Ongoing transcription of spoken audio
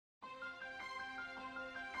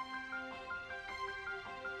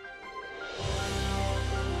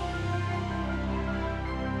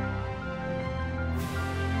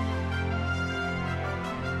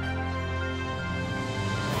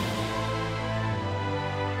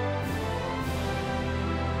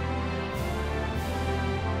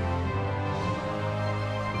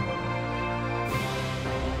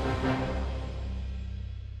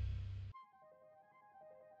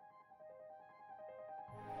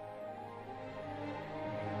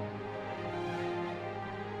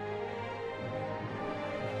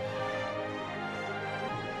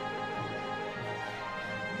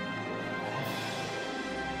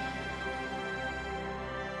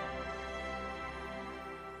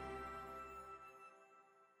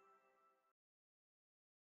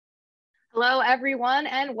Hello, everyone,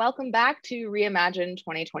 and welcome back to Reimagine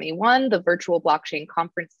 2021, the virtual blockchain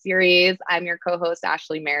conference series. I'm your co-host,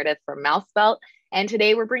 Ashlie Meredith from Mousebelt, and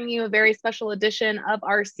today we're bringing you a very special edition of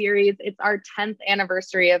our series. It's our 10th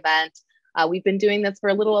anniversary event. We've been doing this for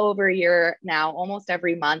a little over a year now, almost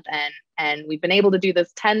every month, and we've been able to do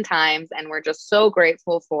this 10 times, and we're just so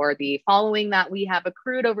grateful for the following that we have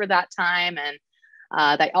accrued over that time, and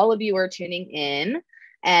that all of you are tuning in.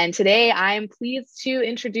 And today I am pleased to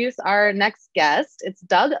introduce our next guest. It's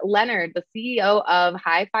Doug Leonard, the CEO of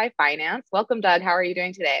Hifi Finance. Welcome, Doug. How are you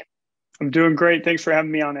doing today? I'm doing great. Thanks for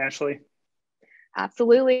having me on, Ashlie.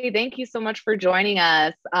 Absolutely. Thank you so much for joining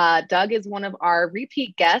us. Doug is one of our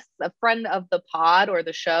repeat guests, a friend of the pod or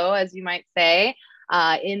the show, as you might say,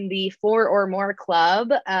 in the 4 or More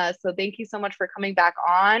Club. So thank you so much for coming back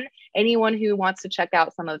on. Anyone who wants to check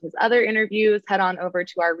out some of his other interviews, head on over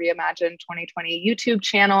to our Reimagine 2020 YouTube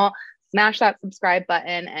channel, smash that subscribe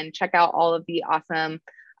button, and check out all of the awesome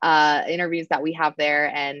interviews that we have there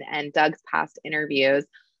and Doug's past interviews.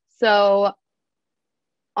 So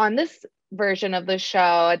on this version of the show,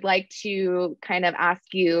 I'd like to kind of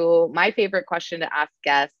ask you my favorite question to ask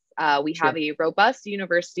guests. We have a robust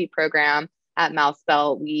university program at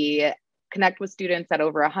Mousebelt. We connect with students at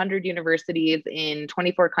over 100 universities in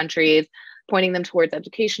 24 countries, pointing them towards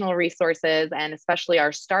educational resources and especially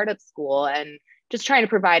our startup school, and just trying to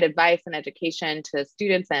provide advice and education to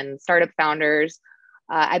students and startup founders.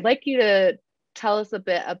 I'd like you to tell us a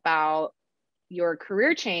bit about your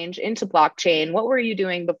career change into blockchain. What were you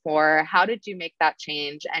doing before? How did you make that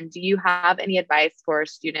change? And do you have any advice for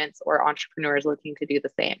students or entrepreneurs looking to do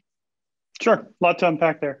the same? Sure, a lot to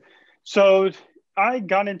unpack there. So I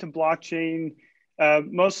got into blockchain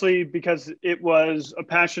mostly because it was a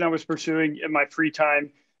passion I was pursuing in my free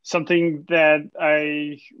time, something that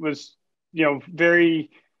I was, very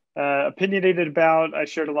opinionated about. I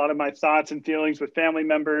shared a lot of my thoughts and feelings with family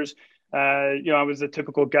members. I was a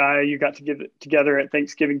typical guy. You got to get together at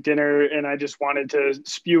Thanksgiving dinner, and I just wanted to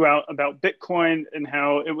spew out about Bitcoin and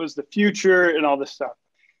how it was the future and all this stuff.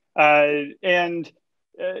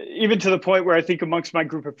 Even to the point where I think amongst my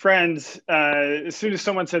group of friends, as soon as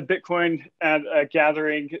someone said Bitcoin at a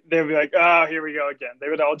gathering, they would be like, "Oh, here we go again." They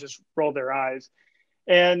would all just roll their eyes.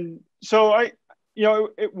 And so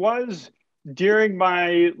it was during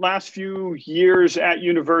my last few years at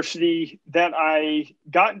university that I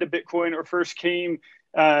got into Bitcoin or first came,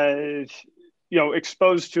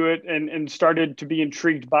 exposed to it and started to be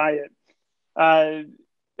intrigued by it.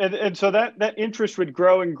 And so that interest would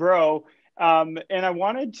grow and grow. And I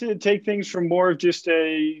wanted to take things from more of just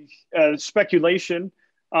a speculation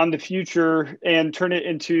on the future and turn it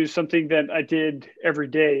into something that I did every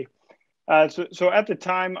day. So at the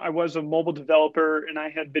time, I was a mobile developer, and I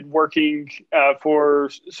had been working for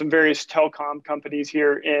some various telecom companies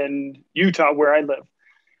here in Utah, where I live.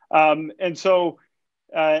 And so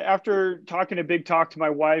after talking a big talk to my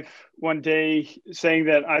wife one day, saying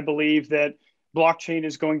that I believe that blockchain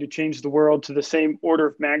is going to change the world to the same order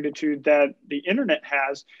of magnitude that the internet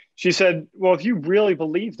has, she said, "Well, if you really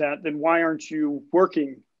believe that, then why aren't you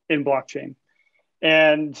working in blockchain?"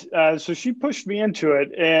 And so she pushed me into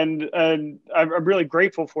it. And I'm really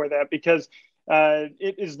grateful for that, because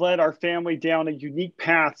it has led our family down a unique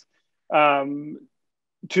path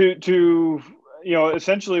to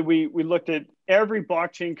essentially we looked at every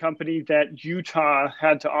blockchain company that Utah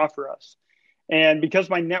had to offer us. And because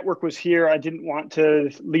my network was here, I didn't want to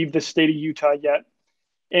leave the state of Utah yet.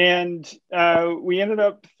 And we ended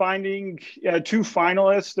up finding 2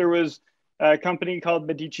 finalists. There was a company called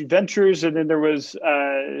Medici Ventures, and then there was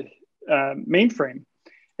Mainframe.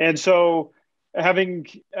 And so having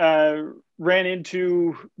ran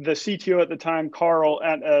into the CTO at the time, Carl,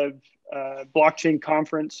 at a blockchain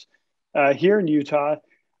conference here in Utah,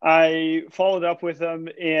 I followed up with them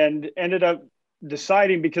and ended up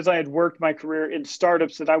deciding, because I had worked my career in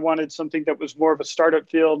startups, that I wanted something that was more of a startup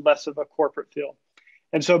field, less of a corporate field.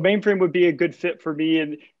 And so Mainframe would be a good fit for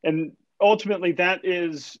me. And ultimately, that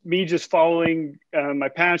is me just following my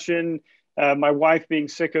passion, my wife being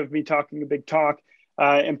sick of me talking a big talk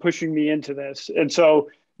and pushing me into this. And so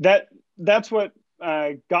that's what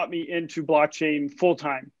got me into blockchain full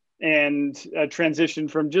time, and transitioned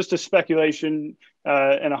from just a speculation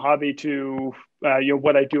and a hobby to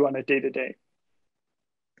what I do on a day-to-day.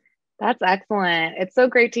 That's excellent. It's so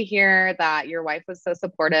great to hear that your wife was so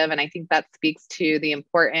supportive. And I think that speaks to the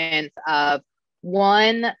importance of,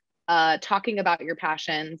 one, talking about your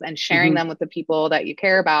passions and sharing them with the people that you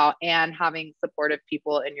care about, and having supportive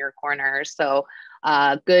people in your corner. So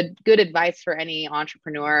good advice for any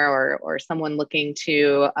entrepreneur or someone looking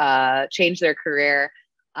to change their career.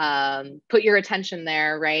 put your attention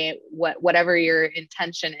there, right? Whatever your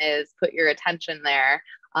intention is, put your attention there.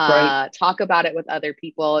 Right. Talk about it with other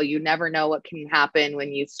people. You never know what can happen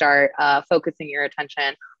when you start focusing your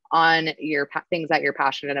attention on your things that you're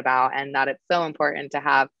passionate about, and that it's so important to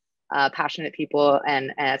have passionate people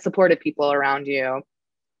and supportive people around you.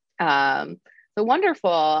 So wonderful.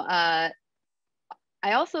 I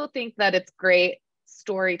also think that it's great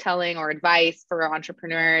storytelling or advice for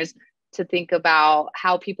entrepreneurs to think about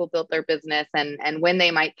how people built their business and when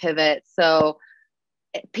they might pivot. So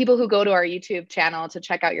people who go to our YouTube channel to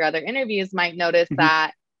check out your other interviews might notice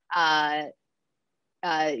that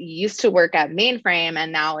you used to work at Mainframe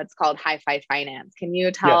and now it's called Hifi Finance. Can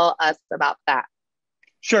you tell us about that?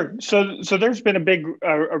 Sure. So there's been a big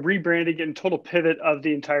a rebranding and total pivot of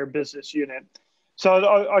the entire business unit.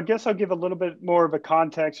 So I guess I'll give a little bit more of a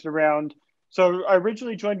context around. So I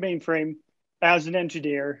originally joined Mainframe as an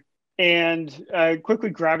engineer and quickly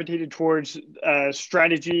gravitated towards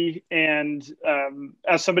strategy. And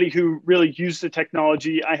as somebody who really used the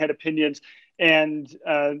technology, I had opinions, and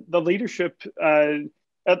the leadership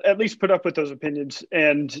at least put up with those opinions,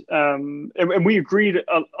 and we agreed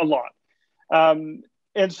a lot.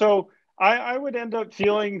 And so I would end up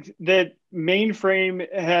feeling that Mainframe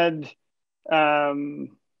had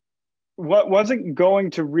what wasn't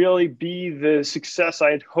going to really be the success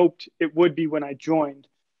I had hoped it would be when I joined.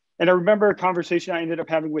 And I remember a conversation I ended up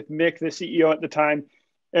having with Mick, the CEO at the time.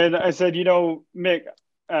 And I said, you know, Mick,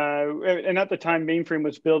 and at the time, Mainframe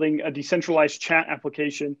was building a decentralized chat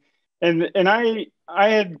application. And I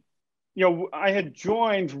had, you know, I had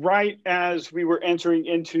joined right as we were entering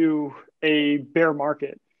into a bear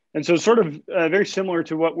market. And so sort of very similar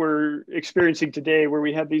to what we're experiencing today, where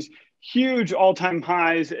we had these huge all-time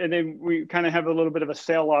highs, and then we kind of have a little bit of a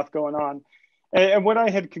sail-off going on. And what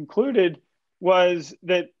I had concluded was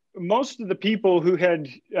that most of the people who had,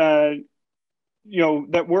 you know,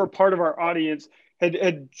 that were part of our audience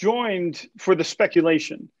had joined for the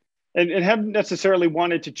speculation and hadn't necessarily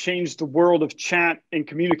wanted to change the world of chat and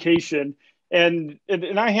communication. And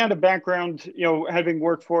I had a background, you know, having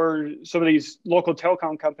worked for some of these local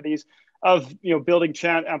telecom companies of, you know, building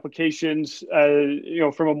chat applications, you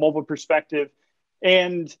know, from a mobile perspective.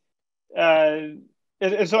 And so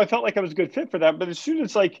I felt like I was a good fit for that. But as soon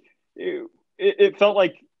as like, it felt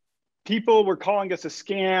like people were calling us a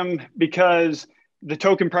scam because the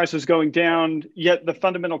token price was going down, yet the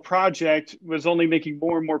fundamental project was only making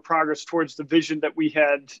more and more progress towards the vision that we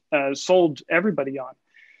had sold everybody on.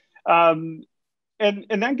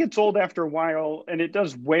 And that gets old after a while, and it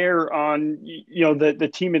does wear on, you know, the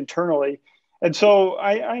team internally. And so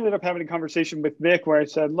I ended up having a conversation with Mick where I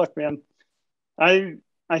said, look, man, I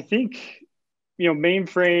think, you know,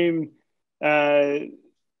 Mainframe,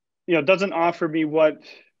 you know, doesn't offer me what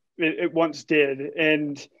it once did.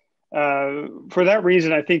 And for that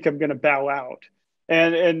reason, I think I'm going to bow out.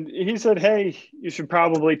 And he said, hey, you should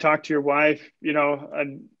probably talk to your wife, you know,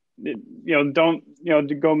 and, you know, don't, you know,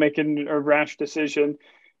 to go making a rash decision.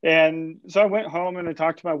 And so I went home and I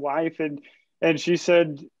talked to my wife, and she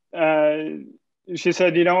said, you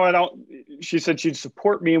know, she said she'd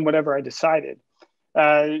support me in whatever I decided.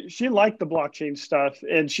 She liked the blockchain stuff,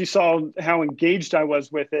 and she saw how engaged I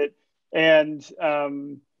was with it.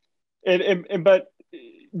 But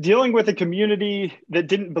dealing with a community that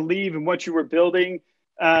didn't believe in what you were building,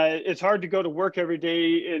 it's hard to go to work every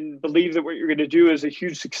day and believe that what you're going to do is a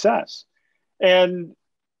huge success. And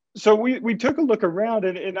so we took a look around,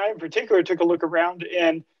 and I in particular took a look around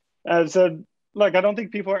and said, look, I don't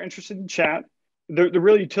think people are interested in chat. The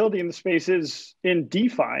real utility in the space is in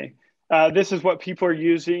DeFi. This is what people are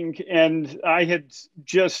using. And I had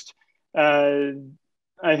just,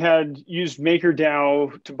 I had used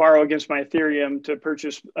MakerDAO to borrow against my Ethereum to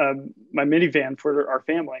purchase my minivan for our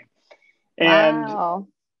family. And wow.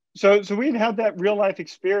 So we'd had that real life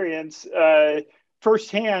experience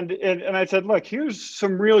firsthand. And I said, look, here's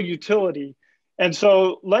some real utility. And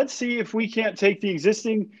so let's see if we can't take the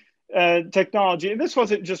existing technology. And this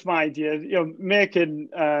wasn't just my idea, you know, Mick and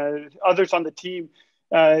others on the team,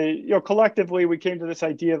 you know, collectively, we came to this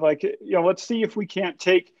idea of like, you know, let's see if we can't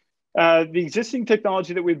take the existing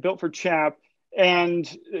technology that we've built for CHAP and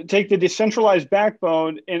take the decentralized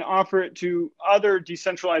backbone and offer it to other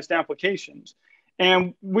decentralized applications.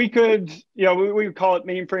 And we could, you know, we would call it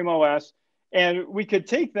Mainframe OS, and we could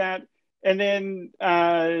take that and then,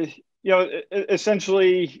 you know,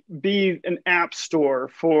 essentially be an app store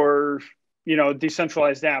for, you know,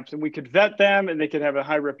 decentralized apps, and we could vet them, and they could have a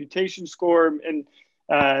high reputation score, and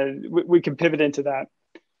we could pivot into that.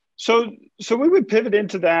 So we would pivot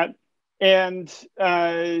into that, and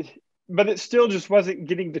but it still just wasn't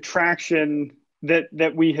getting the traction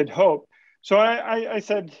that we had hoped. So I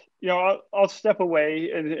said, I'll step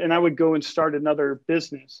away, and I would go and start another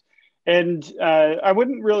business. And I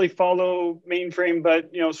wouldn't really follow Mainframe,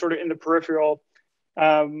 but sort of in the peripheral.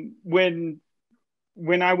 When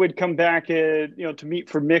I would come back, to meet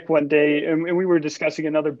for Mick one day, and we were discussing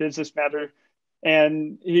another business matter,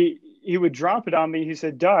 and he would drop it on me. He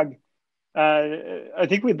said, "Doug, I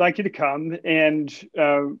think we'd like you to come and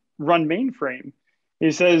run Mainframe."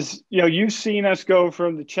 He says, "You've seen us go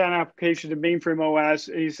from the chat application to Mainframe OS."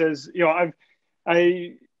 And he says,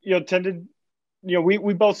 I tended,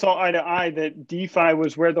 we both saw eye to eye that DeFi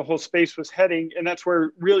was where the whole space was heading, and that's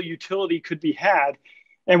where real utility could be had.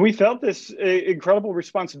 And we felt this incredible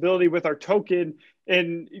responsibility with our token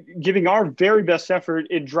and giving our very best effort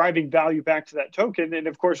in driving value back to that token. And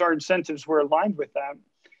of course, our incentives were aligned with that.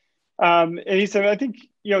 And he said, "I think,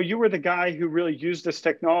 you were the guy who really used this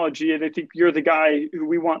technology, and I think you're the guy who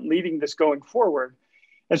we want leading this going forward."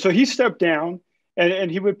 And so he stepped down,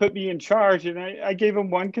 and he would put me in charge. And I gave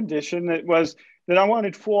him one condition, that was that I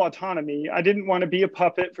wanted full autonomy. I didn't want to be a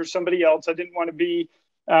puppet for somebody else. I didn't want to be,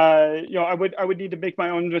 I would need to make my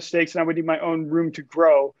own mistakes, and I would need my own room to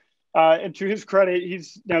grow. And to his credit,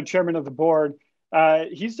 he's now chairman of the board.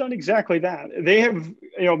 He's done exactly that. They have,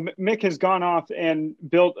 Mick has gone off and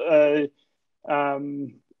built a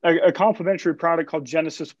complementary product called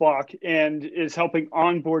Genesis Block, and is helping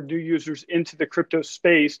onboard new users into the crypto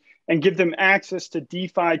space and give them access to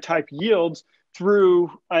DeFi type yields through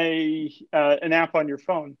an app on your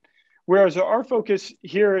phone. Whereas our focus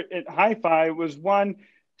here at Hifi was one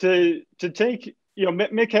to take,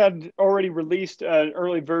 Mick had already released an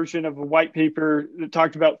early version of a white paper that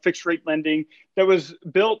talked about fixed rate lending that was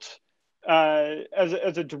built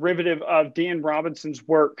as a derivative of Dan Robinson's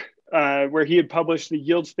work, where he had published the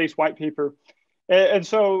yield space white paper. And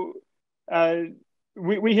so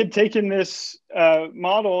we had taken this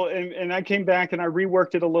model, and I came back and I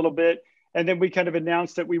reworked it a little bit. And then we kind of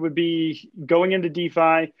announced that we would be going into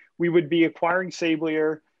DeFi, we would be acquiring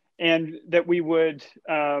Sablier, and that we would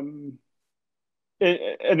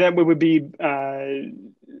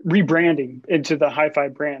rebranding into the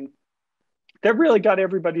Hifi brand. That really got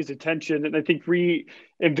everybody's attention, and I think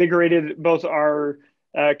reinvigorated both our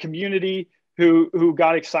community, who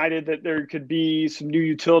got excited that there could be some new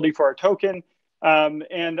utility for our token,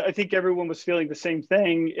 and I think everyone was feeling the same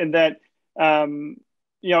thing, in that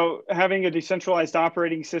having a decentralized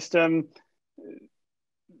operating system,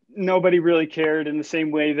 nobody really cared in the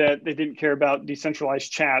same way that they didn't care about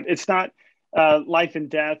decentralized chat. It's not life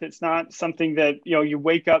and death. It's not something that you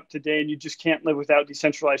wake up today and you just can't live without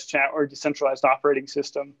decentralized chat or decentralized operating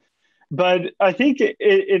system. But I think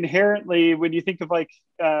inherently, when you think of like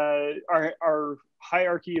our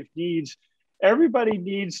hierarchy of needs, everybody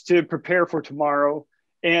needs to prepare for tomorrow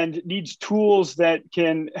and needs tools that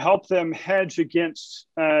can help them hedge against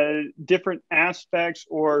different aspects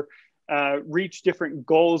or reach different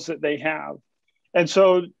goals that they have. And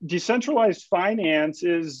so decentralized finance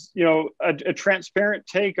is, a transparent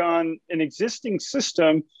take on an existing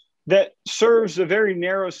system that serves a very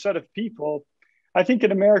narrow set of people. I think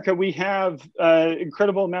in America, we have an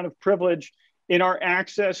incredible amount of privilege in our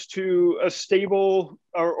access to a stable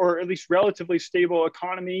or at least relatively stable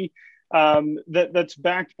economy that's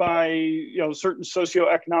backed by certain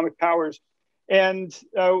socioeconomic powers. And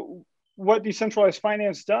what decentralized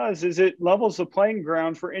finance does is it levels the playing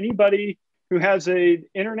ground for anybody who has access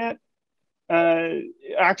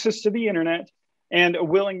to the internet and a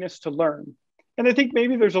willingness to learn. And I think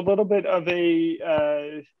maybe there's a little bit of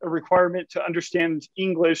a requirement to understand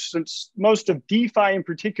English, since most of DeFi in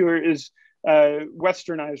particular is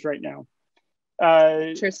westernized right now.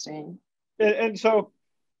 Interesting. And so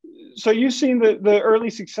you've seen the early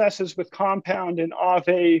successes with Compound and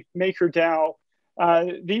Aave, MakerDAO.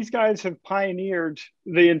 These guys have pioneered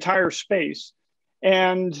the entire space.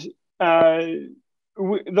 And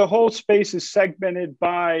the whole space is segmented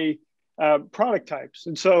by product types.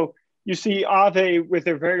 And so you see Aave with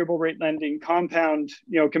their variable rate lending, Compound,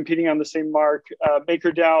 competing on the same mark,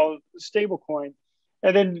 MakerDAO stablecoin.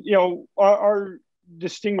 And then, our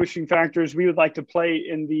distinguishing factors, we would like to play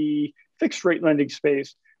in the fixed rate lending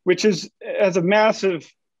space, which has a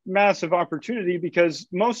massive, massive opportunity, because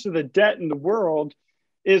most of the debt in the world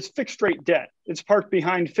is fixed rate debt. It's parked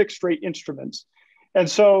behind fixed rate instruments. And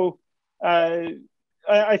so I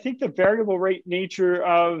think the variable rate nature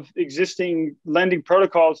of existing lending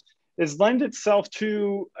protocols is lend itself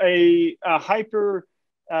to a hyper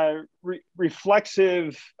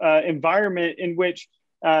reflexive environment in which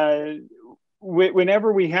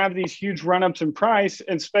whenever we have these huge run-ups in price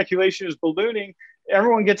and speculation is ballooning,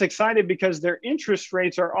 everyone gets excited because their interest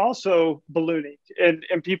rates are also ballooning,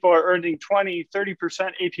 and people are earning 20,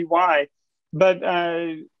 30% APY. But,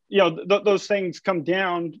 those things come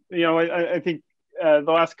down. I think the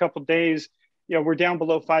last couple of days, we're down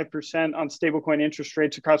below 5% on stablecoin interest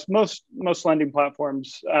rates across most lending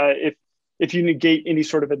platforms, if you negate any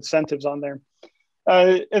sort of incentives on there.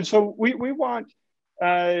 And so we want,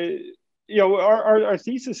 our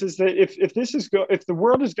thesis is that if the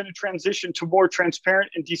world is going to transition to more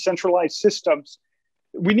transparent and decentralized systems,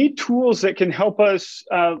 we need tools that can help us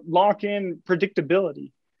lock in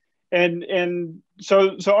predictability. And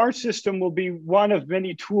so our system will be one of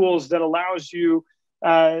many tools that allows you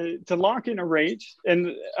to lock in a rate and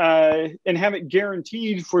have it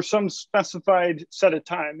guaranteed for some specified set of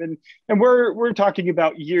time. And we're talking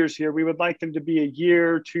about years here. We would like them to be a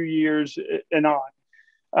year, 2 years, and on.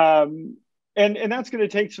 And that's going to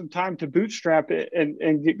take some time to bootstrap it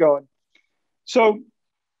and get going. So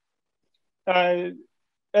at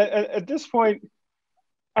this point,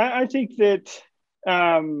 I think that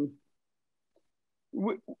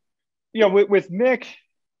with Mick,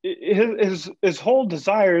 his whole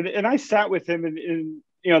desire, and I sat with him in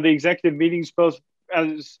the executive meetings, both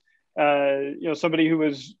as somebody who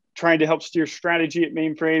was trying to help steer strategy at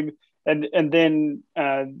Mainframe, and then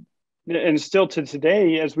and still to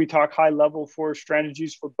today, as we talk high level for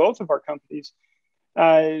strategies for both of our companies.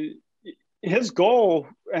 His goal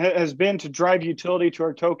has been to drive utility to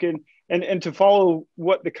our token and to follow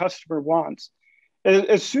what the customer wants.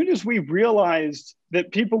 As soon as we realized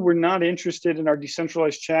that people were not interested in our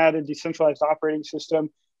decentralized chat and decentralized operating system,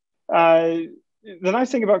 the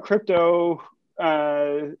nice thing about crypto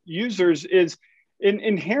users is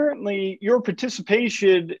inherently your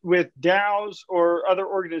participation with DAOs or other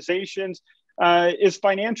organizations is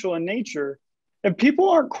financial in nature. And people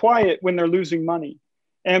aren't quiet when they're losing money.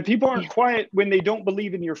 And people aren't quiet when they don't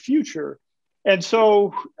believe in your future. And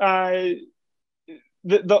so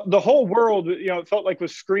the whole world, it felt like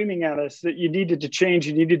was screaming at us that you needed to change,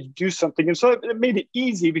 you needed to do something. And so it made it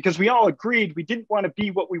easy because we all agreed we didn't want to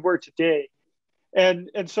be what we were today.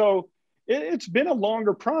 And so it's been a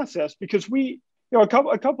longer process because a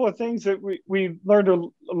couple of things that we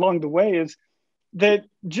learned along the way is that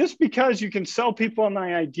just because you can sell people on an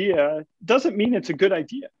idea doesn't mean it's a good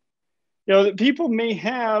idea. People may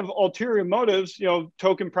have ulterior motives,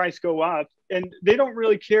 token price go up, and they don't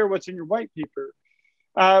really care what's in your white paper.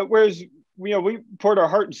 Whereas, we poured our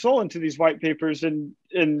heart and soul into these white papers and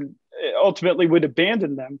ultimately would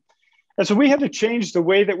abandon them. And so we had to change the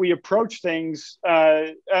way that we approach things,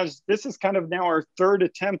 as this is kind of now our third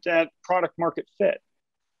attempt at product market fit.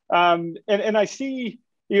 And I see,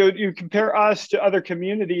 you compare us to other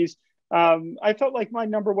communities. I felt like my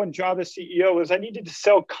number one job as CEO was I needed to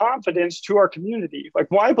sell confidence to our community. Like,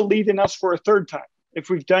 why believe in us for a third time? If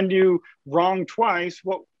we've done you wrong twice,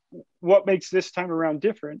 what makes this time around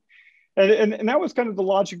different? And that was kind of the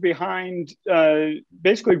logic behind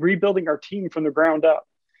basically rebuilding our team from the ground up.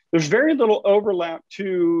 There's very little overlap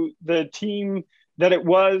to the team that it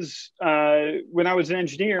was when I was an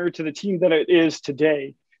engineer to the team that it is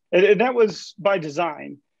today. And that was by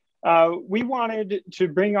design. We wanted to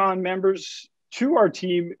bring on members to our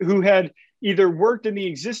team who had either worked in the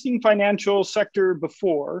existing financial sector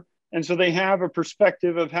before, and so they have a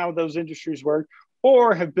perspective of how those industries work,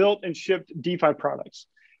 or have built and shipped DeFi products.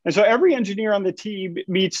 And so every engineer on the team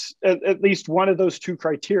meets at least one of those two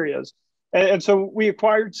criteria. And so we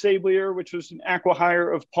acquired Sablier, which was an acqui-hire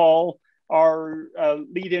of Paul, our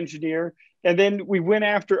lead engineer. And then we went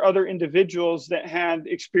after other individuals that had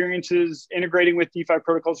experiences integrating with DeFi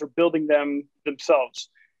protocols or building them themselves.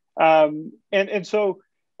 And so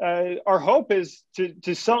our hope is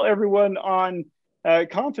to sell everyone on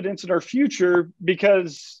confidence in our future,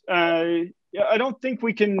 because I don't think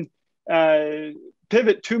we can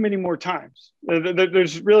pivot too many more times.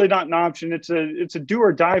 There's really not an option. It's a do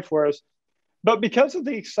or die for us. But because of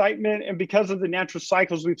the excitement and because of the natural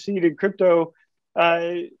cycles we've seen in crypto,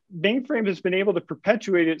 Mainframe has been able to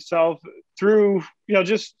perpetuate itself through,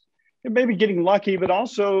 just maybe getting lucky, but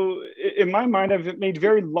also, in my mind, I've made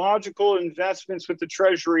very logical investments with the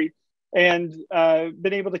treasury and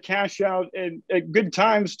been able to cash out at good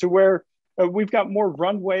times to where we've got more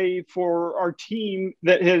runway for our team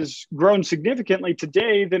that has grown significantly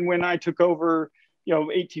today than when I took over,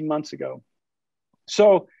 18 months ago.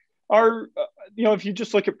 So if you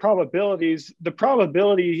just look at probabilities, the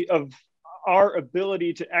probability of our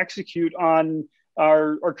ability to execute on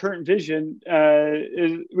our current vision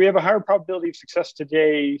is we have a higher probability of success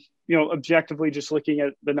today, objectively just looking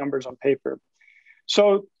at the numbers on paper.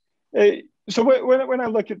 So when I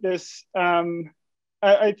look at this,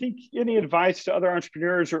 I think any advice to other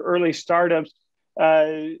entrepreneurs or early startups,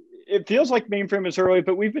 it feels like Mainframe is early,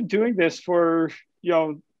 but we've been doing this for,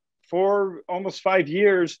 for almost 5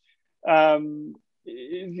 years, trying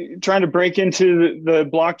to break into the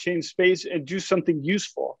blockchain space and do something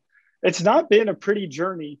useful. It's not been a pretty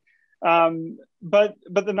journey. But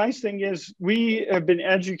the nice thing is we have been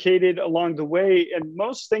educated along the way, and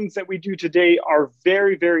most things that we do today are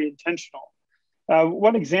very, very intentional.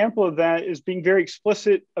 One example of that is being very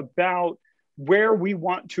explicit about where we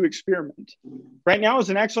want to experiment. Right now is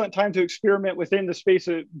an excellent time to experiment within the space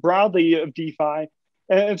broadly of DeFi.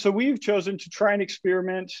 And so we've chosen to try and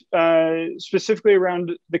experiment specifically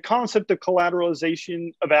around the concept of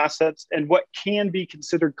collateralization of assets and what can be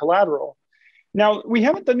considered collateral. Now, we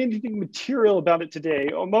haven't done anything material about it today.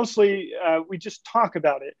 Mostly, we just talk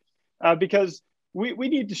about it because we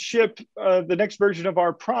need to ship the next version of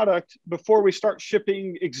our product before we start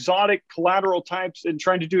shipping exotic collateral types and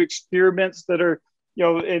trying to do experiments that are,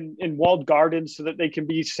 in walled gardens so that they can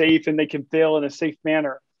be safe and they can fail in a safe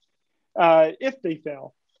manner if they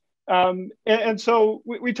fail. And so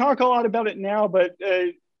we talk a lot about it now, but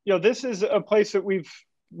this is a place that we've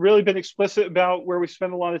really been explicit about, where we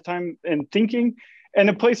spend a lot of time and thinking. And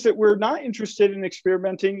a place that we're not interested in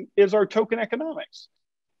experimenting is our token economics.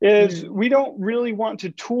 We don't really want to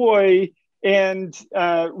toy and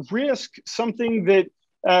risk something that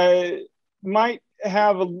might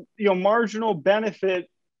have a marginal benefit,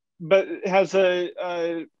 but has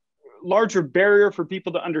a larger barrier for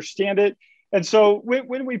people to understand it. And so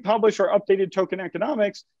when we publish our updated token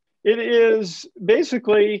economics, it is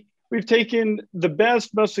basically, we've taken the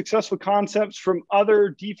best, most successful concepts from other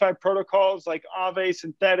DeFi protocols like Aave,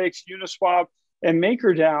 Synthetics, Uniswap, and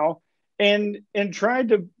MakerDAO, and tried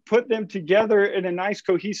to put them together in a nice,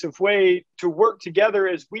 cohesive way to work together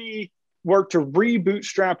as we work to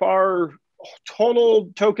re-bootstrap our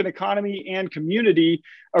total token economy and community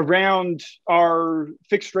around our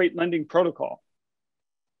fixed rate lending protocol.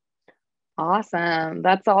 Awesome.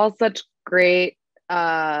 That's all such great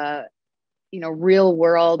real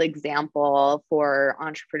world example for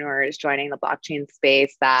entrepreneurs joining the blockchain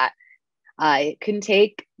space, that it can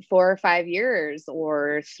take 4 or 5 years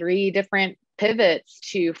or 3 different pivots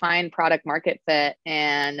to find product market fit,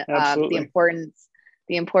 and the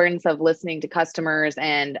importance of listening to customers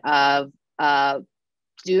and of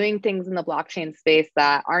doing things in the blockchain space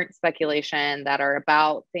that aren't speculation, that are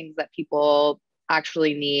about things that people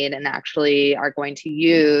actually need and actually are going to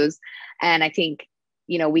use. And I think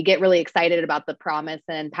we get really excited about the promise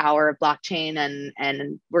and power of blockchain,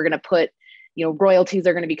 and we're going to put, royalties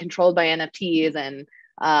are going to be controlled by NFTs, and,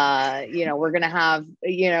 we're going to have,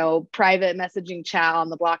 private messaging chat on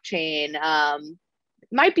the blockchain.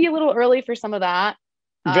 Might be a little early for some of that.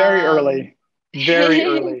 Very early.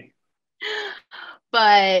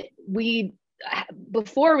 But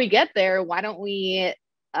before we get there, why don't we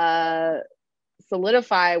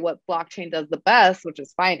solidify what blockchain does the best, which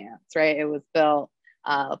is finance, right? It was built,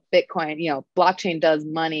 Bitcoin, blockchain does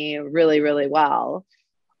money really, really well.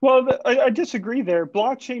 Well, I disagree there.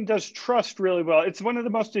 Blockchain does trust really well. It's one of the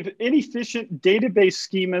most inefficient database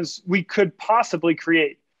schemas we could possibly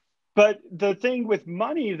create. But the thing with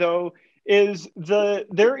money, though, is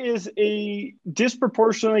there is a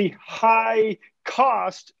disproportionately high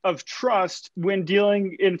cost of trust when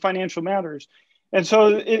dealing in financial matters. And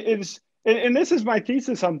so and this is my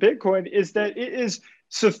thesis on Bitcoin, is that it is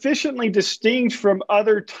sufficiently distinct from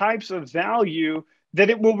other types of value that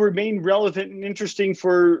it will remain relevant and interesting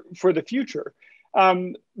for the future.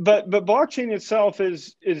 But blockchain itself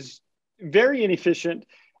is very inefficient,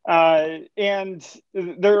 and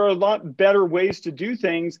there are a lot better ways to do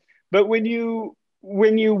things. But when you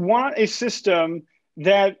want a system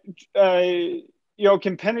that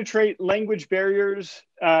can penetrate language barriers,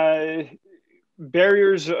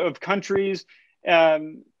 barriers of countries,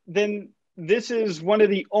 then this is one of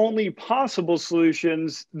the only possible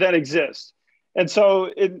solutions that exist. And so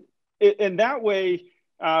in that way,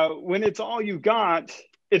 when it's all you got,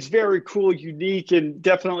 it's very cool, unique, and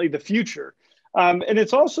definitely the future. And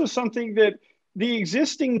it's also something that the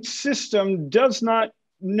existing system does not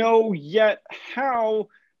know yet how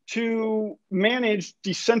to manage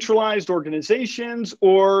decentralized organizations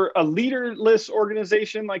or a leaderless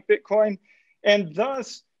organization like Bitcoin. And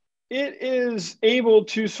thus, it is able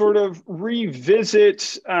to sort of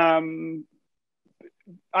revisit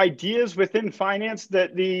ideas within finance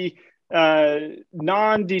that the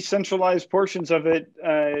non-decentralized portions of it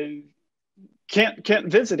can't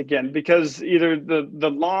visit again, because either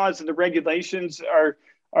the laws and the regulations are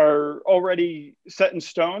already set in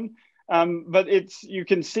stone. But you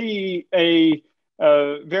can see a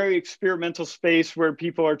a very experimental space where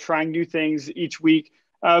people are trying new things each week.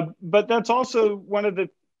 But that's also one of the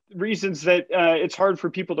reasons that it's hard for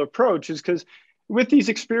people to approach, is because with these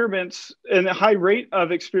experiments and a high rate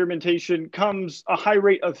of experimentation comes a high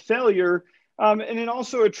rate of failure. And it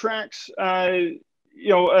also attracts,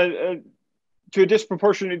 to a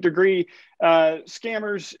disproportionate degree,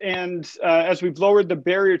 scammers. And as we've lowered the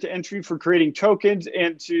barrier to entry for creating tokens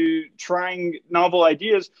and to trying novel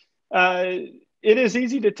ideas, it is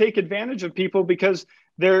easy to take advantage of people because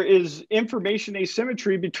there is information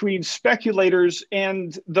asymmetry between speculators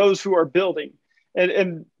and those who are building.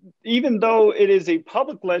 And even though it is a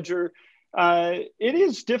public ledger, it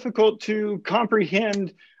is difficult to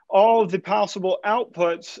comprehend all of the possible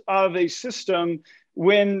outputs of a system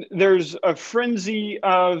when there's a frenzy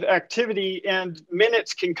of activity and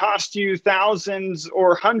minutes can cost you thousands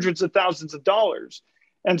or hundreds of thousands of dollars.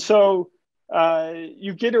 And so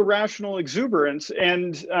you get irrational exuberance,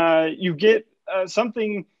 and you get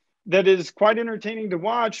something that is quite entertaining to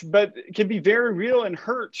watch, but can be very real and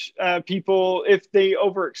hurt people if they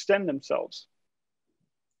overextend themselves.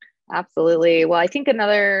 Absolutely. Well, I think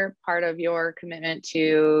another part of your commitment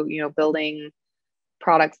to, building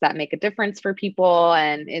products that make a difference for people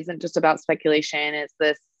and isn't just about speculation is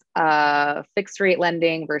this fixed rate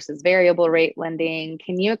lending versus variable rate lending.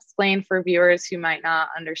 Can you explain for viewers who might not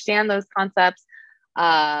understand those concepts,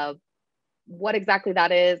 what exactly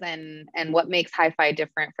that is, and what makes Hifi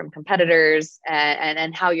different from competitors,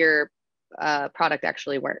 and how your product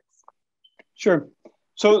actually works? Sure.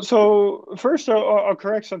 So first, I'll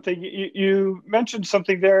correct something. You mentioned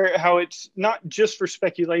something there, how it's not just for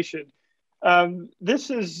speculation. This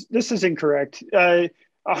is incorrect. A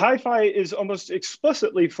Hifi is almost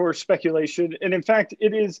explicitly for speculation, and in fact,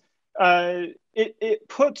 it is. It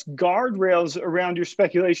puts guardrails around your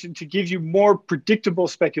speculation to give you more predictable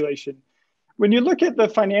speculation. When you look at the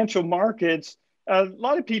financial markets, a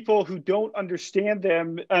lot of people who don't understand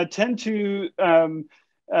them tend to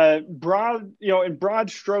in broad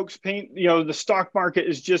strokes paint, the stock market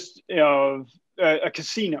is just, a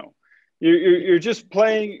casino. You're just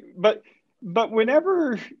playing, but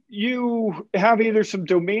whenever you have either some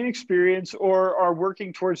domain experience or are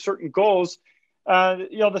working towards certain goals,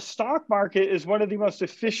 the stock market is one of the most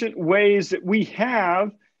efficient ways that we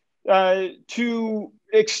have to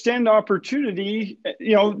extend opportunity,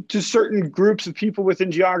 to certain groups of people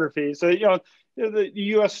within geography. So, the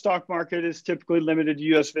U.S. stock market is typically limited to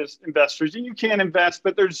U.S. investors, and you can invest,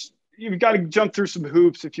 but you've got to jump through some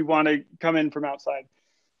hoops if you want to come in from outside.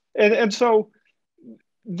 And so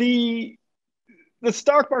the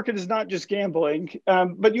stock market is not just gambling,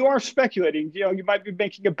 but you are speculating. You might be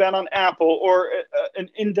making a bet on Apple or an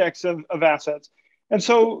index of assets. And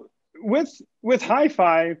so with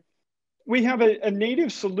Hifi, we have a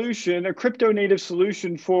native solution, a crypto native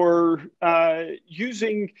solution for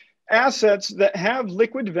using assets that have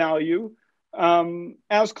liquid value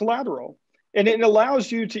as collateral. And it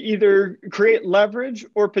allows you to either create leverage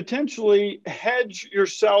or potentially hedge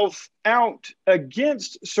yourself out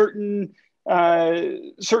against certain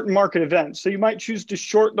market events. So you might choose to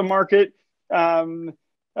short the market.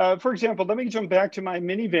 For example, let me jump back to my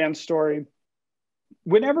minivan story.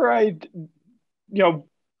 Whenever I,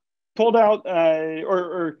 pulled out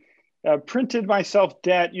or printed myself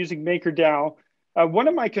debt using MakerDAO, one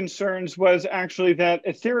of my concerns was actually that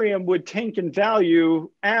Ethereum would tank in value,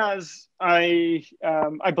 as I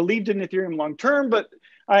believed in Ethereum long term, but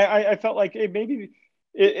I felt like, hey, maybe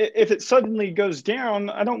if it suddenly goes down,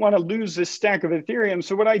 I don't want to lose this stack of Ethereum.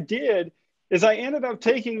 So what I did is I ended up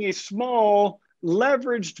taking a small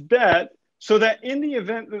leveraged bet so that in the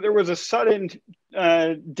event that there was a sudden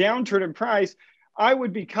downturn in price, I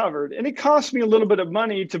would be covered. And it cost me a little bit of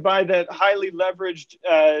money to buy that highly leveraged,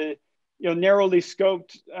 narrowly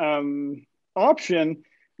scoped option.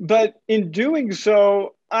 But in doing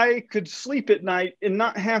so, I could sleep at night and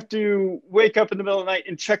not have to wake up in the middle of the night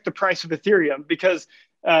and check the price of Ethereum, because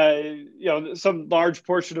some large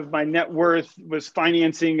portion of my net worth was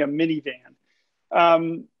financing a minivan.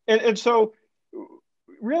 And so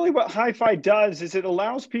really what Hifi does is it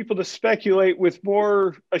allows people to speculate with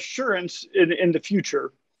more assurance in the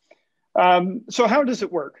future. So how does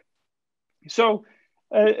it work? So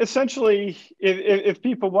essentially, if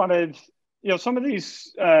people wanted, some of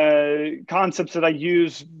these concepts that I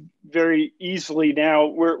use very easily now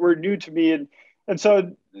were new to me. And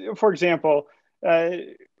so, for example,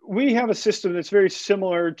 we have a system that's very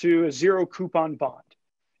similar to a zero coupon bond.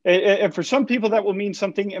 And for some people that will mean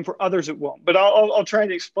something, and for others it won't. But I'll try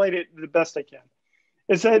to explain it the best I can.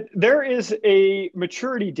 Is that there is a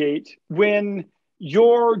maturity date when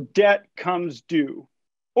your debt comes due,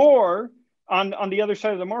 or on the other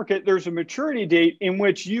side of the market, there's a maturity date in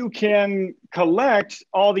which you can collect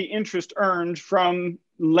all the interest earned from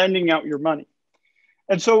lending out your money.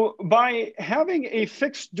 And so by having a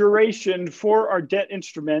fixed duration for our debt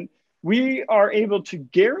instrument, we are able to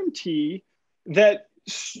guarantee that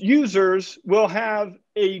users will have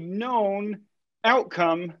a known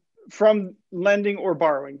outcome from lending or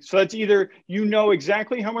borrowing. So that's either you know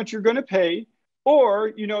exactly how much you're going to pay,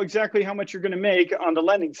 or you know exactly how much you're going to make on the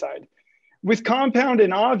lending side. With Compound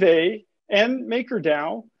and Aave and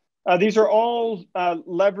MakerDAO, these are all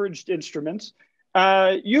leveraged instruments.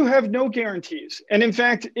 You have no guarantees. And in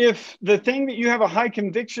fact, if the thing that you have a high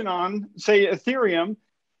conviction on, say Ethereum,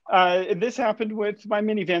 this happened with my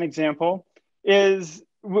minivan example, is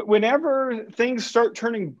whenever things start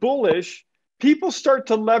turning bullish, people start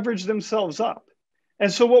to leverage themselves up.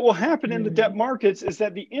 And so what will happen in the debt markets is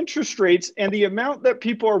that the interest rates and the amount that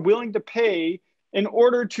people are willing to pay in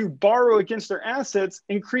order to borrow against their assets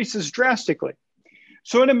increases drastically.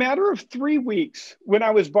 So in a matter of 3 weeks, when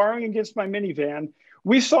I was borrowing against my minivan,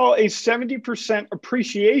 we saw a 70%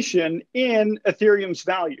 appreciation in Ethereum's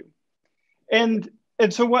value. And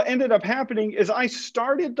so what ended up happening is I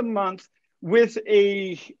started the month with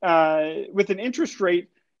an interest rate,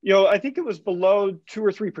 I think it was below 2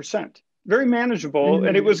 or 3%, very manageable,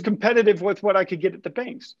 and it was competitive with what I could get at the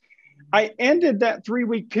banks. I ended that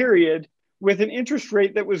 3-week period with an interest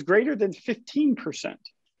rate that was greater than 15%.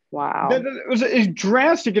 Wow. It was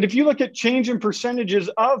drastic. And if you look at change in percentages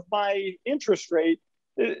of my interest rate,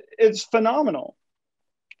 it's phenomenal.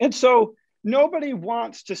 And so nobody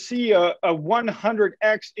wants to see a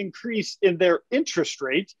 100x increase in their interest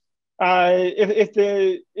rate. If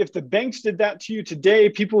the banks did that to you today,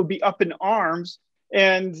 people would be up in arms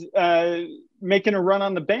and making a run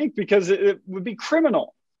on the bank because it would be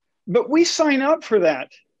criminal. But we sign up for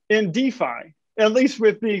that in DeFi, at least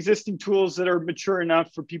with the existing tools that are mature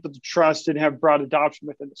enough for people to trust and have broad adoption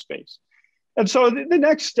within the space. And so the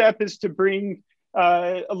next step is to bring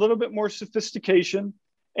a little bit more sophistication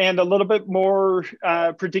and a little bit more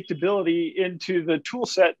predictability into the tool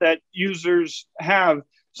set that users have,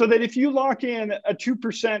 so that if you lock in a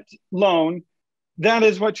 2% loan, that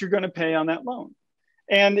is what you're going to pay on that loan.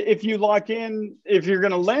 And if you lock in, if you're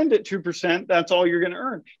going to lend at 2%, that's all you're going to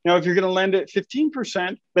earn. Now, if you're going to lend at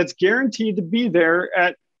 15%, that's guaranteed to be there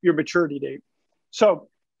at your maturity date. So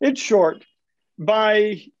in short,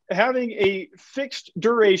 by having a fixed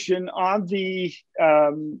duration on the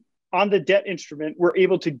debt instrument, we're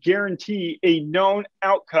able to guarantee a known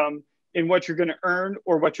outcome in what you're going to earn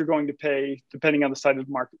or what you're going to pay, depending on the side of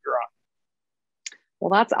the market you're on. Well,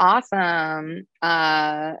 that's awesome.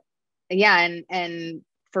 Yeah, and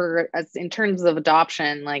for us in terms of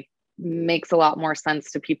adoption, like, makes a lot more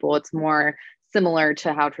sense to people. It's more similar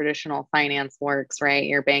to how traditional finance works, right?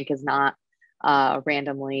 Your bank is not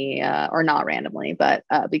randomly, or not randomly, but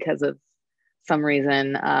because of some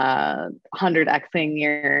reason, 100xing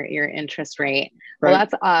your interest rate. Right. Well,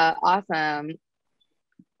 that's awesome.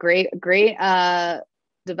 Great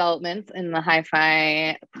developments in the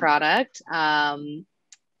Hifi product.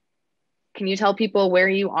 Can you tell people where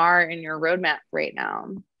you are in your roadmap right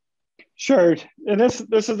now? Sure. And this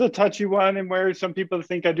is a touchy one, and where some people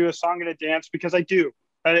think I do a song and a dance, because I do.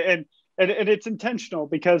 And it's intentional,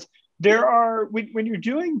 because there are, when you're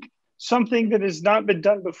doing something that has not been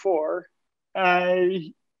done before,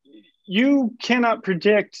 you cannot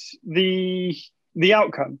predict the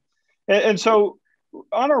outcome. And so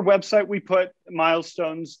on our website, we put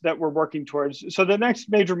milestones that we're working towards. So the next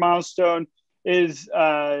major milestone is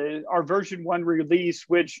our version 1 release,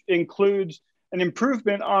 which includes an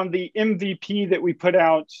improvement on the MVP that we put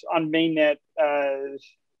out on mainnet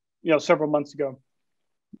several months ago.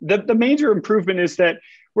 The major improvement is that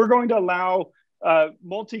we're going to allow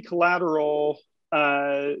multi-collateral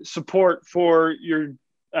support for your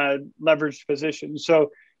leveraged position.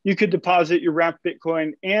 So you could deposit your wrapped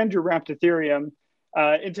Bitcoin and your wrapped Ethereum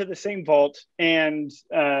into the same vault and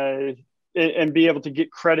be able to get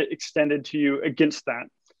credit extended to you against that.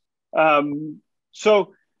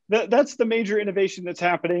 So that's the major innovation that's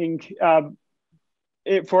happening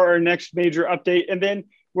for our next major update. And then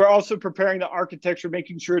we're also preparing the architecture,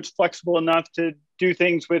 making sure it's flexible enough to do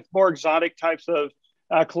things with more exotic types of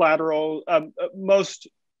collateral. Most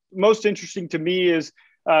interesting to me is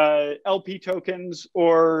LP tokens,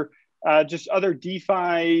 or just other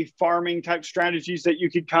DeFi farming type strategies that you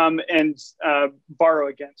could come and borrow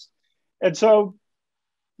against. And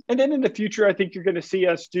then in the future, I think you're going to see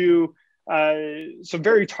us do some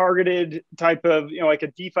very targeted type of, like a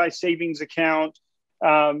DeFi savings account,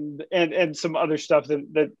 and some other stuff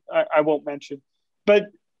that I won't mention. But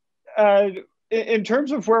in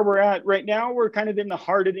terms of where we're at right now, we're kind of in the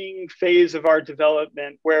hardening phase of our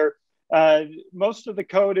development where most of the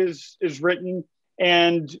code is written,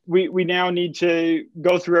 and we now need to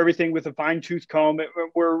go through everything with a fine-tooth comb.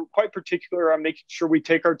 We're quite particular on making sure we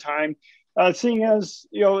take our time, seeing as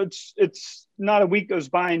it's not a week goes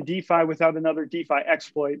by in DeFi without another DeFi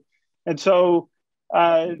exploit, and so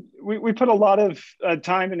we put a lot of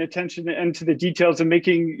time and attention into the details and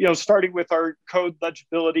making starting with our code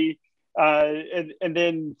legibility, and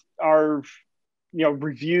then our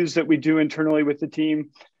reviews that we do internally with the team.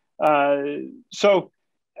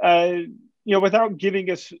 Without giving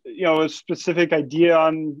us a specific idea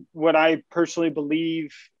on what I personally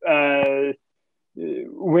believe when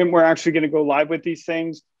we're actually going to go live with these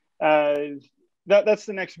things, that's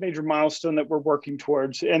the next major milestone that we're working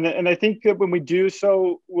towards. And I think that when we do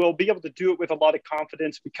so, we'll be able to do it with a lot of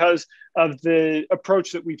confidence because of the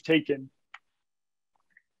approach that we've taken.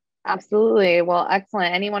 Absolutely. Well,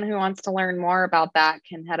 excellent. Anyone who wants to learn more about that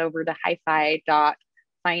can head over to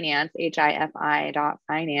hifi.finance,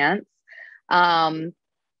 hifi.finance.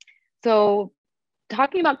 So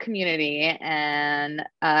talking about community, and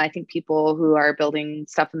I think people who are building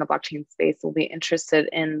stuff in the blockchain space will be interested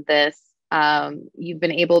in this. You've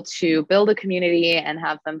been able to build a community and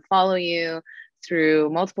have them follow you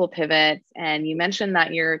through multiple pivots. And you mentioned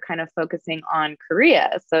that you're kind of focusing on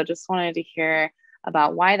Korea. So just wanted to hear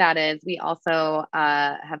about why that is. We also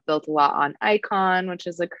have built a lot on Icon, which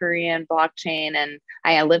is a Korean blockchain, and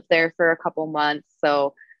I lived there for a couple months.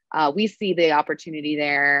 So we see the opportunity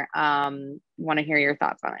there. Want to hear your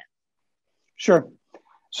thoughts on it. Sure.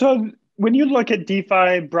 So when you look at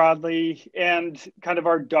DeFi broadly and kind of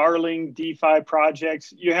our darling DeFi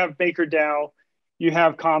projects, you have MakerDAO, you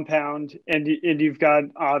have Compound, and you've got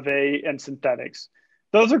Aave and Synthetics.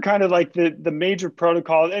 Those are kind of like the major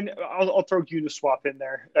protocols, and I'll throw Uniswap in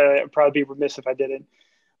there. I'd probably be remiss if I didn't.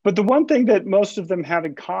 But the one thing that most of them have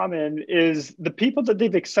in common is the people that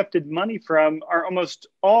they've accepted money from are almost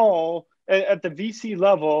all at the VC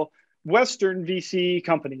level, Western VC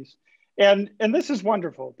companies. And this is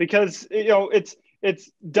wonderful because it's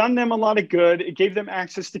done them a lot of good. It gave them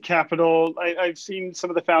access to capital. I've seen some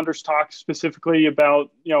of the founders talk specifically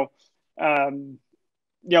about how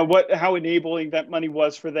enabling that money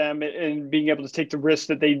was for them and being able to take the risks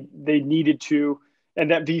that they needed to,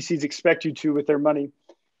 and that VCs expect you to with their money.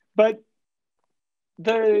 But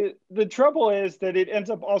the trouble is that it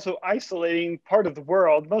ends up also isolating part of the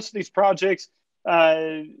world. Most of these projects,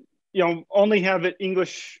 only have an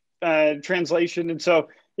English translation, and so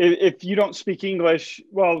if you don't speak English,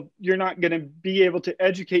 well, you're not going to be able to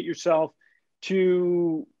educate yourself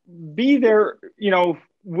to be there,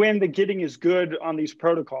 when the getting is good on these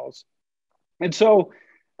protocols. And so,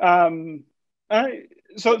 so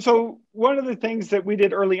one of the things that we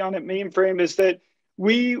did early on at Mainframe is that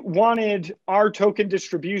we wanted our token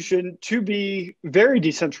distribution to be very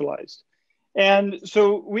decentralized. And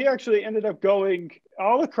so we actually ended up going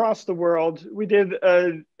all across the world. We did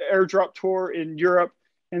an airdrop tour in Europe,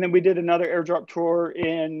 and then we did another airdrop tour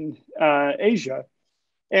in Asia.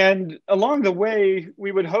 And along the way,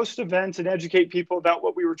 we would host events and educate people about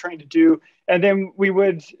what we were trying to do. And then we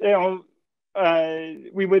would,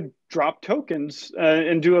 we would drop tokens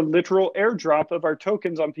and do a literal airdrop of our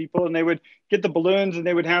tokens on people. And they would get the balloons, and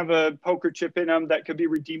they would have a poker chip in them that could be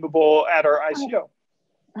redeemable at our ICO.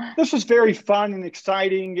 This was very fun and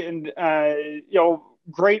exciting, and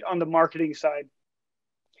great on the marketing side.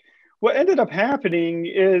 What ended up happening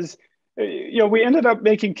is, we ended up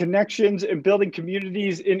making connections and building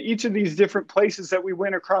communities in each of these different places that we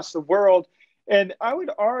went across the world. And I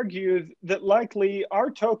would argue that likely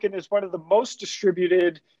our token is one of the most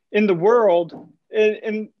distributed in the world.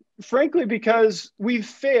 And frankly, because we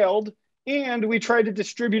failed and we tried to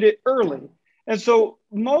distribute it early. And so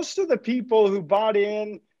most of the people who bought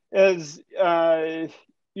in as, very,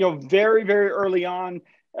 very early on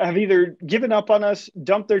have either given up on us,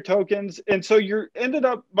 dumped their tokens. And so you're ended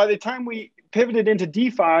up, by the time we pivoted into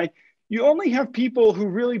DeFi, you only have people who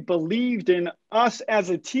really believed in us as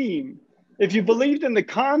a team. If you believed in the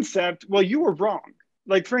concept, well, you were wrong.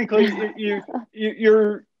 Like, frankly,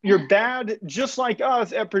 you're bad, just like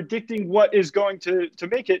us, at predicting what is going to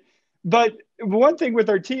make it. But one thing with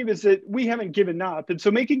our team is that we haven't given up. And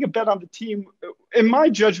so making a bet on the team, in my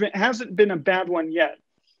judgment, hasn't been a bad one yet.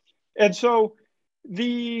 And so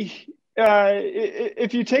if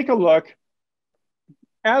you take a look,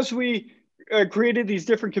 as we created these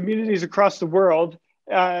different communities across the world,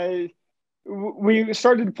 we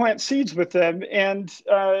started to plant seeds with them. And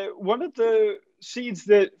one of the seeds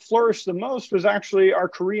that flourished the most was actually our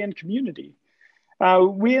Korean community.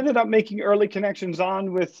 We ended up making early connections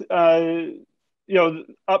with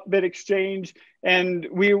Upbit exchange, and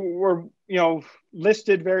we were,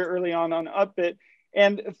 listed very early on Upbit,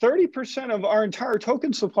 and 30% of our entire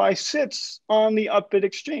token supply sits on the Upbit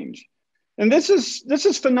exchange. And this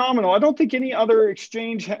is phenomenal. I don't think any other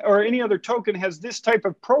exchange or any other token has this type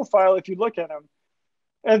of profile if you look at them.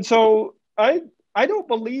 And so I don't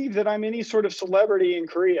believe that I'm any sort of celebrity in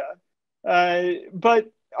Korea,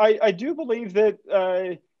 but I do believe that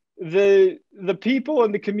the people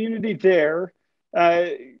in the community there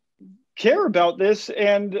care about this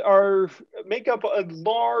and make up a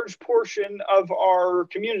large portion of our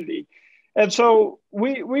community. And so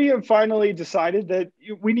we have finally decided that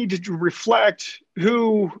we need to reflect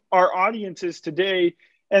who our audience is today.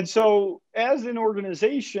 And so as an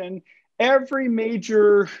organization, every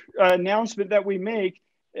major announcement that we make,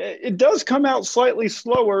 it does come out slightly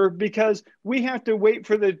slower because we have to wait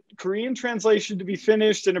for the Korean translation to be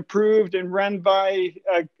finished and approved and run by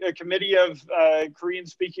a committee of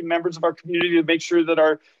Korean-speaking members of our community to make sure that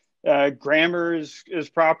our grammar is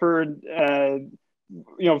proper,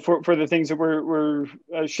 for the things that we're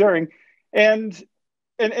sharing, and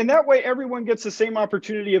that way everyone gets the same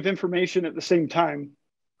opportunity of information at the same time.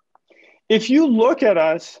 If you look at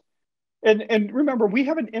us, and remember, we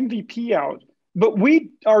have an MVP out, but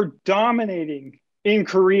we are dominating in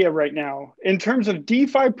Korea right now. In terms of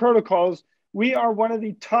DeFi protocols, we are one of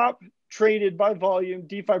the top traded by volume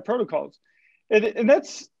DeFi protocols. And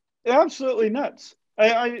that's absolutely nuts.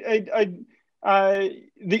 The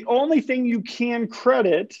only thing you can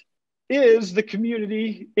credit is the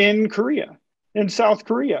community in Korea, in South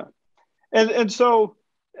Korea. And so,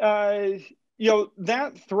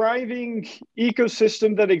 that thriving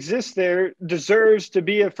ecosystem that exists there deserves to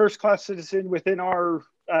be a first-class citizen within our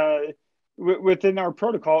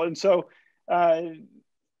protocol. And so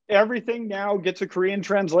everything now gets a Korean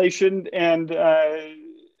translation, and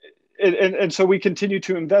so we continue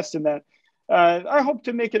to invest in that. I hope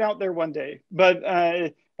to make it out there one day, but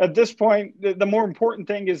at this point, the more important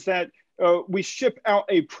thing is that we ship out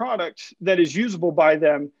a product that is usable by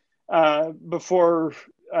them before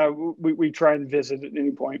we try and visit at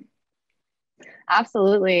any point.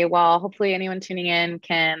 Absolutely. Well, hopefully anyone tuning in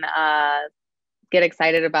can get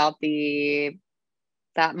excited about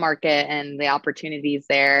that market and the opportunities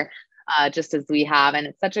there, just as we have. And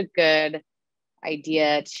it's such a good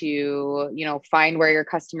idea to, find where your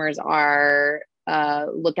customers are,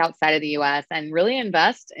 look outside of the US, and really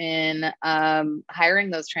invest in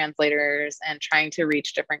hiring those translators and trying to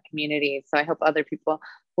reach different communities. So I hope other people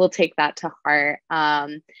will take that to heart.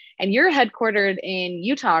 And you're headquartered in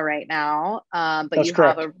Utah right now, but That's you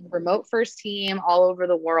correct. have a remote first team all over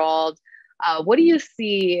the world. What do you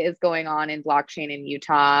see is going on in blockchain in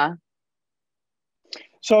Utah?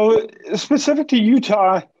 So specific to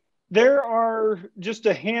Utah, there are just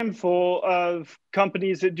a handful of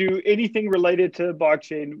companies that do anything related to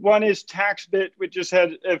blockchain. One is TaxBit, which just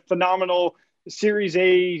had a phenomenal Series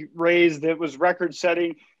A raise that was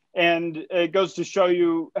record-setting, and it goes to show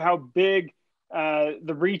you how big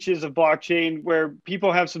the reach is of blockchain, where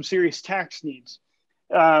people have some serious tax needs.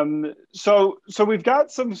 So we've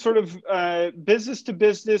got some sort of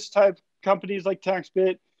business-to-business type companies like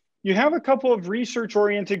TaxBit. You have a couple of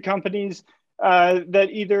research-oriented companies that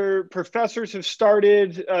either professors have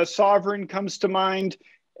started, Sovereign comes to mind,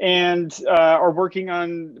 and are working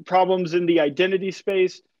on problems in the identity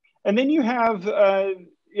space. And then you have,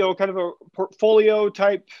 kind of a portfolio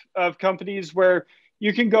type of companies where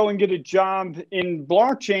you can go and get a job in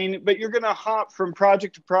blockchain, but you're going to hop from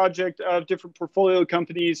project to project of different portfolio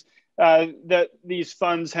companies that these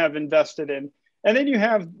funds have invested in. And then you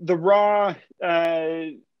have the raw,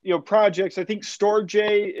 projects. I think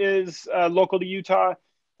StoreJ is local to Utah.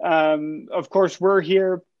 Of course, we're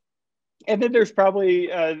here. And then there's probably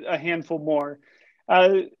a handful more.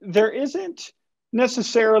 There isn't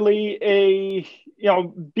necessarily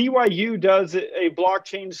BYU does a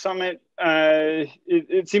blockchain summit.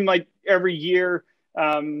 It seemed like every year,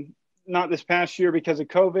 not this past year because of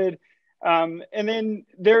COVID. And then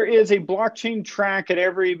there is a blockchain track at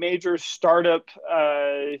every major startup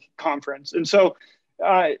conference. And so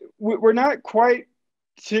we're not quite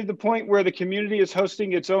to the point where the community is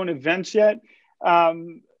hosting its own events yet.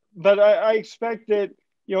 But I expect that,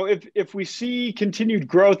 if we see continued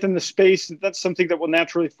growth in the space, that's something that will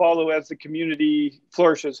naturally follow as the community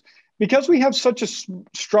flourishes. Because we have such a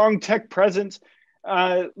strong tech presence,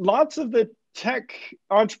 lots of the tech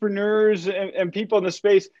entrepreneurs and people in the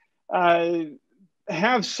space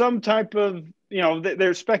have some type of,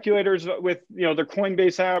 they're speculators with, their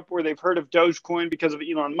Coinbase app, where they've heard of Dogecoin because of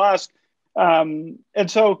Elon Musk. And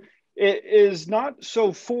so it is not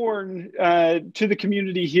so foreign to the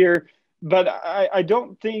community here but I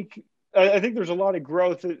don't think, I think there's a lot of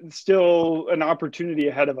growth, still an opportunity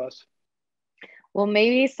ahead of us. Well,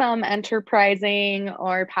 maybe some enterprising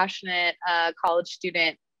or passionate college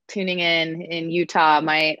student tuning in Utah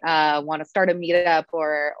might want to start a meetup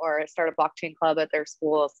or start a blockchain club at their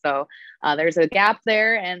school. So there's a gap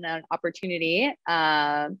there and an opportunity.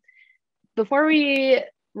 Before we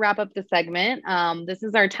wrap up the segment, this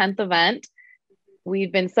is our 10th event.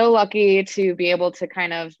 We've been so lucky to be able to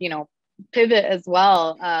kind of, pivot as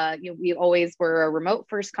well. We always were a remote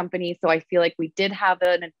first company. So I feel like we did have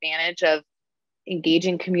an advantage of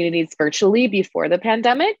engaging communities virtually before the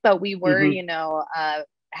pandemic, but we were,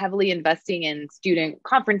 heavily investing in student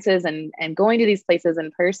conferences and going to these places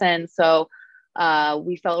in person. So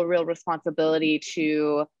we felt a real responsibility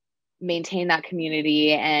to maintain that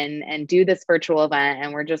community and do this virtual event.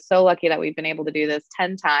 And we're just so lucky that we've been able to do this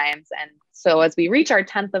 10 times. And so as we reach our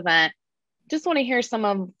 10th event, just want to hear some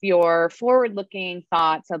of your forward-looking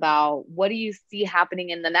thoughts about what do you see happening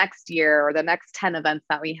in the next year or the next 10 events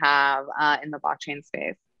that we have in the blockchain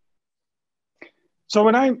space?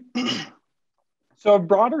 So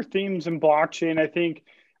broader themes in blockchain, I think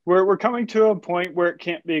we're coming to a point where it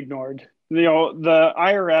can't be ignored. The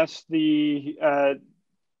IRS, the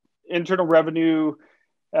Internal Revenue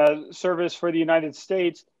Service for the United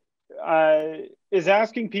States, is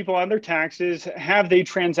asking people on their taxes, have they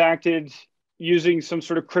transacted using some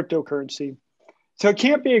sort of cryptocurrency? So it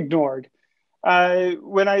can't be ignored.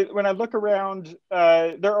 When I look around,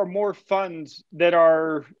 there are more funds that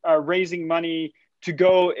are raising money to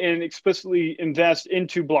go and explicitly invest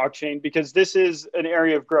into blockchain because this is an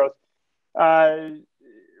area of growth.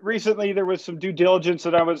 Recently, there was some due diligence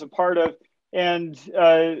that I was a part of, and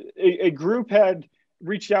a group had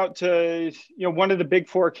reached out to one of the big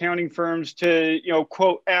four accounting firms to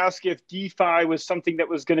quote ask if DeFi was something that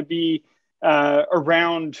was going to be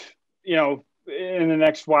around in the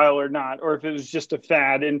next while or not, or if it was just a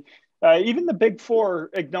fad. And even the big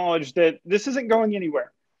four acknowledged that this isn't going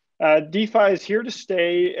anywhere. DeFi is here to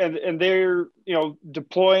stay, and they're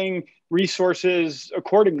deploying resources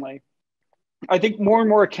accordingly. I think more and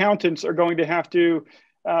more accountants are going to have to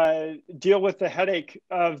deal with the headache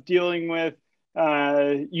of dealing with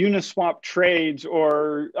Uniswap trades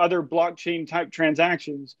or other blockchain type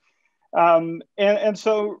transactions. And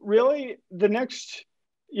so really the next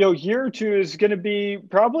year or two is going to be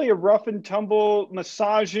probably a rough and tumble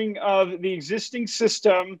massaging of the existing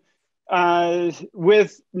system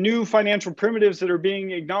with new financial primitives that are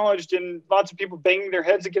being acknowledged, and lots of people banging their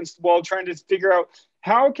heads against the wall trying to figure out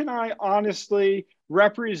how can I honestly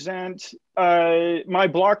represent my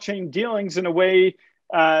blockchain dealings in a way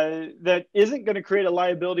that isn't going to create a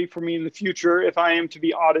liability for me in the future if I am to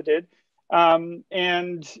be audited,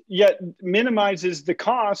 and yet minimizes the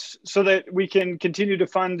costs so that we can continue to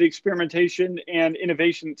fund the experimentation and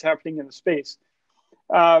innovation that's happening in the space.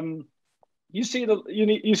 You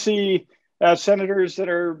see senators that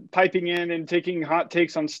are piping in and taking hot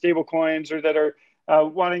takes on stable coins, or that are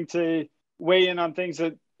wanting to weigh in on things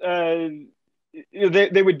that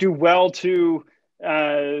they would do well to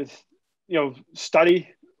study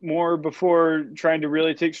more before trying to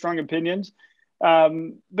really take strong opinions.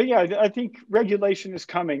 But yeah, I think regulation is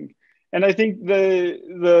coming. And I think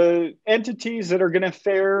the entities that are going to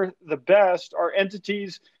fare the best are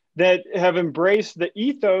entities that have embraced the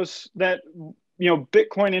ethos that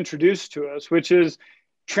Bitcoin introduced to us, which is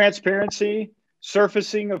transparency,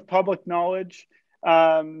 surfacing of public knowledge,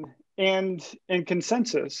 and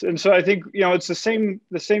consensus. And so I think it's the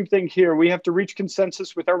same thing here. We have to reach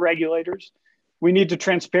consensus with our regulators. We need to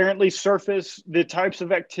transparently surface the types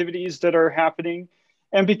of activities that are happening.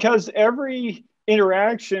 And because every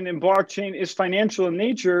interaction in blockchain is financial in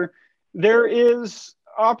nature, there is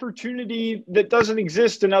opportunity that doesn't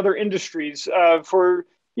exist in other industries for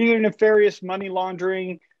either nefarious money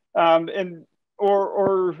laundering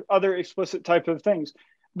or other explicit type of things.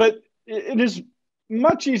 But it is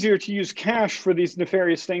much easier to use cash for these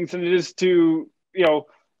nefarious things than it is to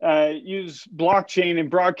use blockchain and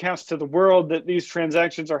broadcast to the world that these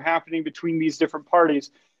transactions are happening between these different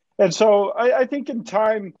parties. And so I think in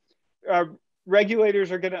time,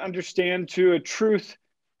 regulators are going to understand to a truth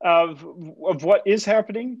of what is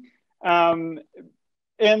happening. And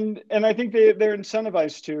I think they're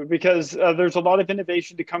incentivized to, because there's a lot of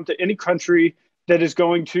innovation to come to any country that is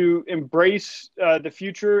going to embrace the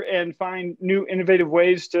future and find new innovative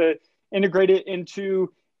ways to integrate it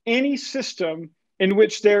into any system in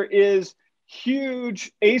which there is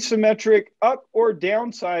huge asymmetric up or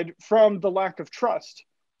downside from the lack of trust.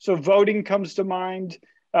 So voting comes to mind.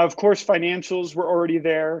 Of course, financials were already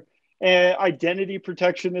there. Identity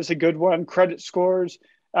protection is a good one. Credit scores.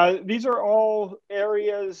 These are all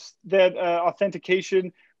areas that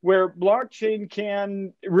authentication where blockchain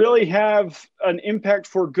can really have an impact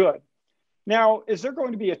for good. Now, is there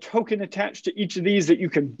going to be a token attached to each of these that you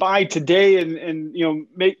can buy today and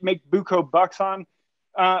make buco bucks on?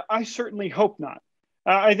 I certainly hope not.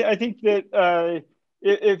 I think that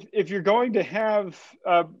if you're going to have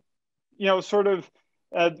the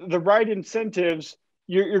right incentives,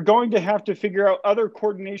 you're going to have to figure out other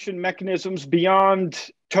coordination mechanisms beyond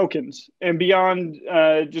tokens and beyond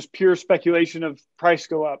just pure speculation of price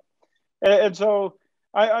go up. And so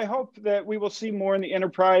I hope that we will see more in the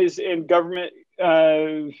enterprise and government,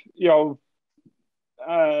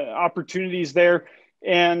 opportunities there.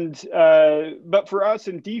 But for us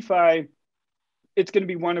in DeFi, it's going to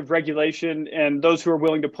be one of regulation, and those who are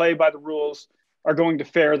willing to play by the rules are going to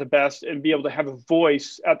fare the best and be able to have a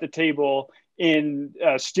voice at the table in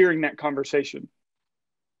steering that conversation.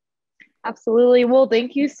 Absolutely. Well,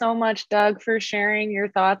 thank you so much, Doug, for sharing your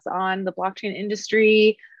thoughts on the blockchain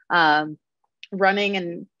industry,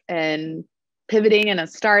 running and pivoting in a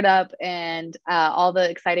startup, and all the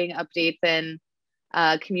exciting updates and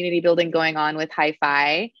community building going on with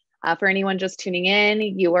Hifi. For anyone just tuning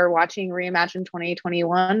in, you are watching Reimagine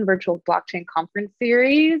 2021 Virtual Blockchain Conference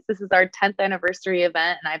Series. This is our 10th anniversary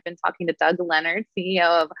event, and I've been talking to Doug Leonard,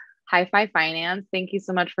 CEO of Hifi Finance. Thank you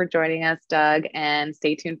so much for joining us, Doug, and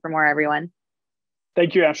stay tuned for more, everyone.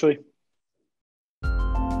 Thank you, Ashlie.